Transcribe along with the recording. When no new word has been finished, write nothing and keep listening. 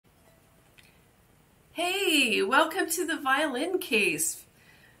Hi, welcome to the Violin Case,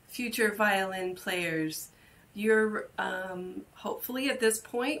 future violin players. You're hopefully at this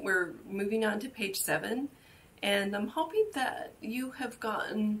point, we're moving on to page 7, and I'm hoping that you have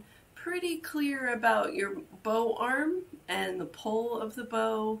gotten pretty clear about your bow arm and the pull of the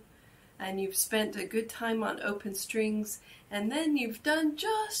bow, and you've spent a good time on open strings, and then you've done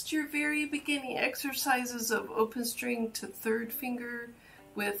just your very beginning exercises of open string to third finger,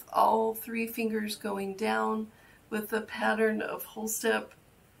 with all 3 fingers going down, with a pattern of whole step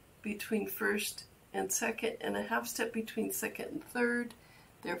between first and second, and a half step between second and third.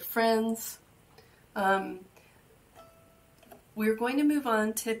 They're friends. We're going to move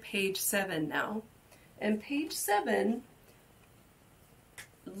on to page 7 now. And page 7,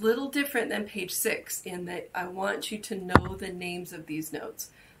 little different than page 6 in that I want you to know the names of these notes.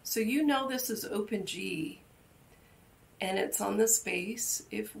 So you know this is open G, and it's on the space.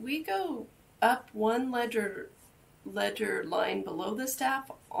 If we go up one ledger line below the staff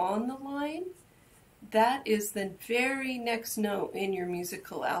on the line, that is the very next note in your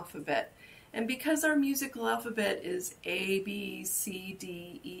musical alphabet. And because our musical alphabet is A, B, C,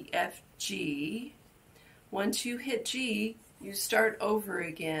 D, E, F, G, once you hit G, you start over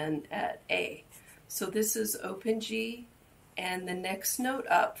again at A. So this is open G, and the next note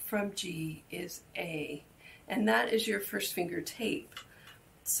up from G is A. And that is your first finger tape.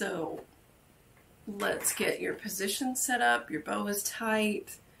 So let's get your position set up. Your bow is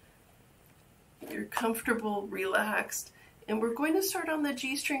tight. You're comfortable, relaxed. And we're going to start on the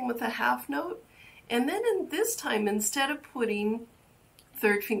G string with a half note. And then this time, instead of putting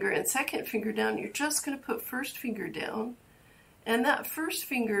third finger and second finger down, you're just going to put first finger down. And that first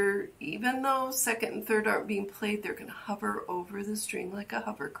finger, even though second and third aren't being played, they're going to hover over the string like a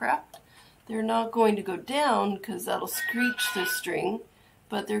hovercraft. They're not going to go down because that'll screech the string,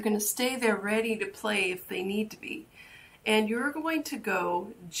 but they're going to stay there ready to play if they need to be. And you're going to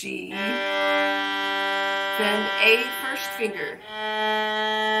go G, then A first finger,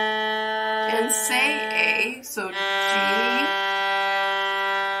 and say A, so G,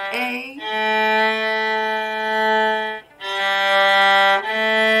 A,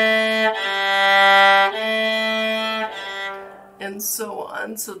 and so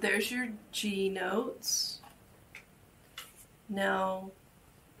on. So there's your G notes. Now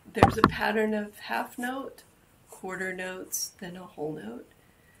there's a pattern of half note, quarter notes, then a whole note.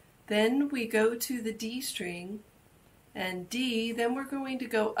 Then we go to the D string, and D, then we're going to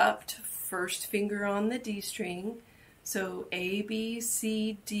go up to first finger on the D string. So A, B,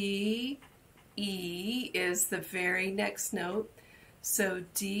 C, D, E is the very next note. So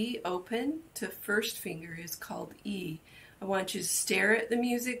D open to first finger is called E. I want you to stare at the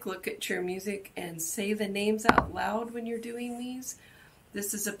music, look at your music, and say the names out loud when you're doing these.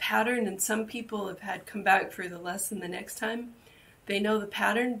 This is a pattern, and some people have had come back for the lesson the next time. They know the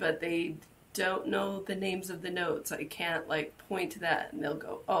pattern, but they don't know the names of the notes. I can't like point to that, and they'll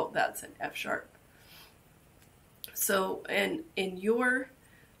go, oh, that's an F sharp. So, and in your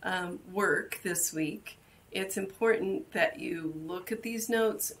work this week, it's important that you look at these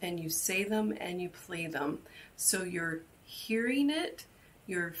notes and you say them and you play them. So you're hearing it,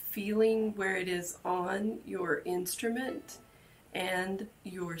 you're feeling where it is on your instrument, and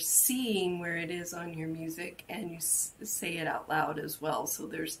you're seeing where it is on your music, and you say it out loud as well. So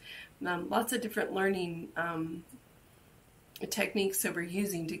there's lots of different learning techniques that we're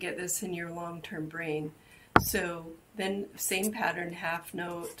using to get this in your long-term brain. So then same pattern, half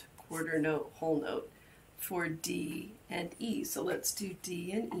note, quarter note, whole note for D and E. So let's do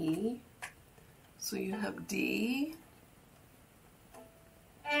D and E. So you have D,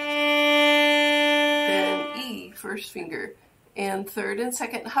 then E, first finger, and third and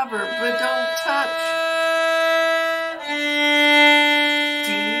second hover, but don't touch.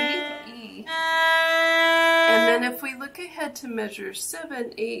 D, E. And then if we look ahead to measure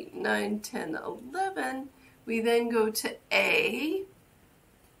 7, 8, 9, 10, 11, we then go to A.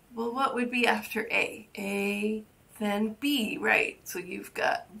 Well, what would be after A? A, then B, right. So you've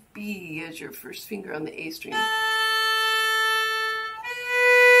got B as your first finger on the A string.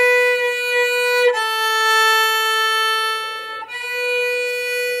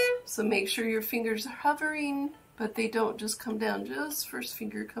 So make sure your fingers are hovering, but they don't just come down. Just first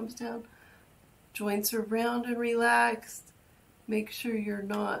finger comes down. Joints are round and relaxed. Make sure you're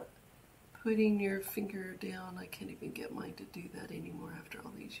not putting your finger down. I can't even get mine to do that anymore after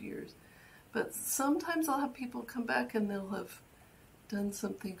all these years. But sometimes I'll have people come back and they'll have done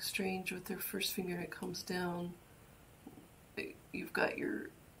something strange with their first finger and it comes down. You've got your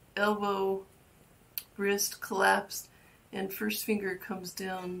elbow, wrist collapsed, and first finger comes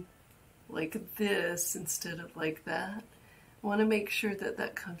down like this instead of like that. I want to make sure that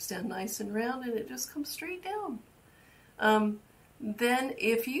that comes down nice and round and it just comes straight down. Then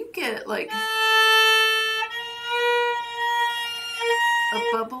if you get like a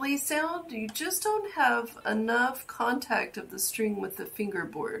bubbly sound, you just don't have enough contact of the string with the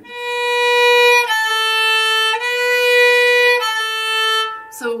fingerboard.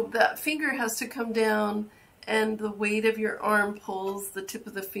 So that finger has to come down and the weight of your arm pulls the tip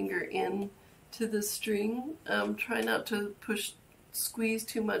of the finger in to the string. Try not to squeeze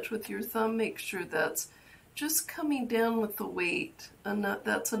too much with your thumb. Make sure that's just coming down with the weight. And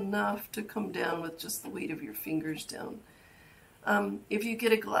that's enough to come down with just the weight of your fingers down. If you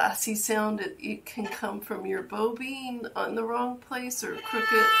get a glassy sound, it can come from your bow being on the wrong place or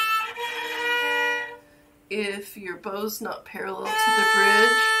crooked. If your bow's not parallel to the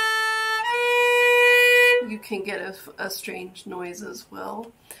bridge, you can get a strange noise as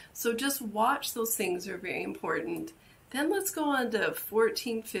well. So just watch, those things are very important. Then let's go on to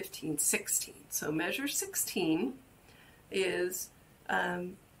 14, 15, 16. So measure 16 is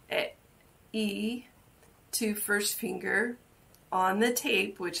E to first finger on the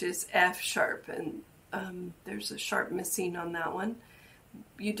tape, which is F sharp, and there's a sharp missing on that one.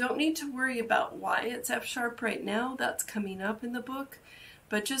 You don't need to worry about why it's F sharp right now. That's coming up in the book.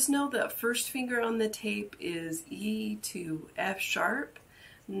 But just know that first finger on the tape is E to F sharp,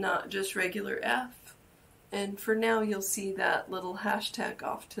 not just regular F. And for now, you'll see that little hashtag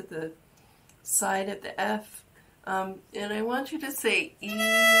off to the side of the F. And I want you to say E,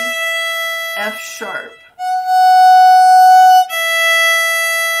 F sharp.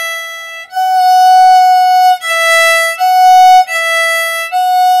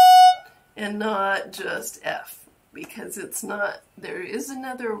 And not just F, because it's not, there is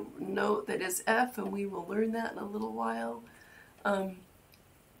another note that is F, and we will learn that in a little while.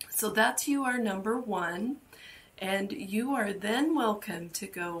 So that's you are number 1, and you are then welcome to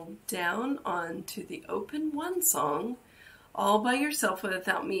go down onto the open 1 song all by yourself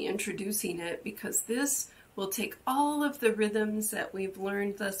without me introducing it, because this will take all of the rhythms that we've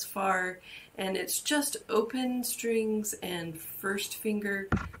learned thus far, and it's just open strings and first finger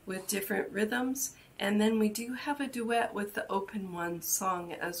with different rhythms. And then we do have a duet with the open 1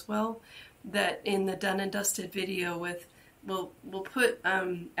 song as well, that in the Done and Dusted video with, we'll put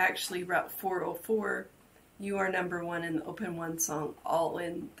actually Route 404, You Are Number 1 and the open 1 song all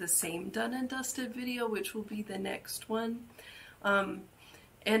in the same Done and Dusted video, which will be the next one.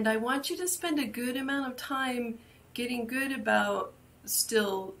 And I want you to spend a good amount of time getting good about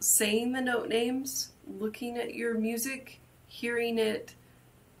still saying the note names, looking at your music, hearing it,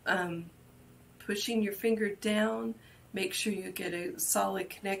 pushing your finger down, make sure you get a solid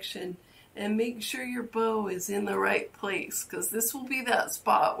connection, and make sure your bow is in the right place, because this will be that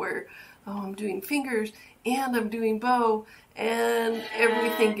spot where, oh, I'm doing fingers and I'm doing bow, and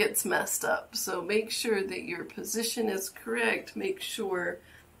everything gets messed up. So make sure that your position is correct. Make sure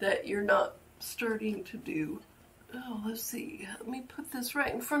that you're not starting to do, oh, let's see, let me put this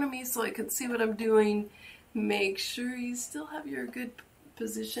right in front of me so I can see what I'm doing. Make sure you still have your good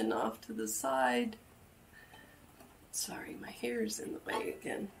position off to the side. Sorry, my hair's in the way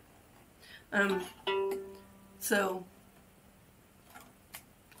again. So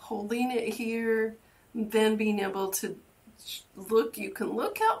holding it here, then being able to look, you can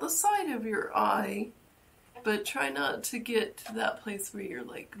look out the side of your eye, but try not to get to that place where you're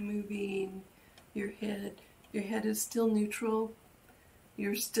like moving your head. Your head is still neutral.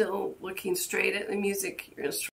 You're still looking straight at the music. Your instrument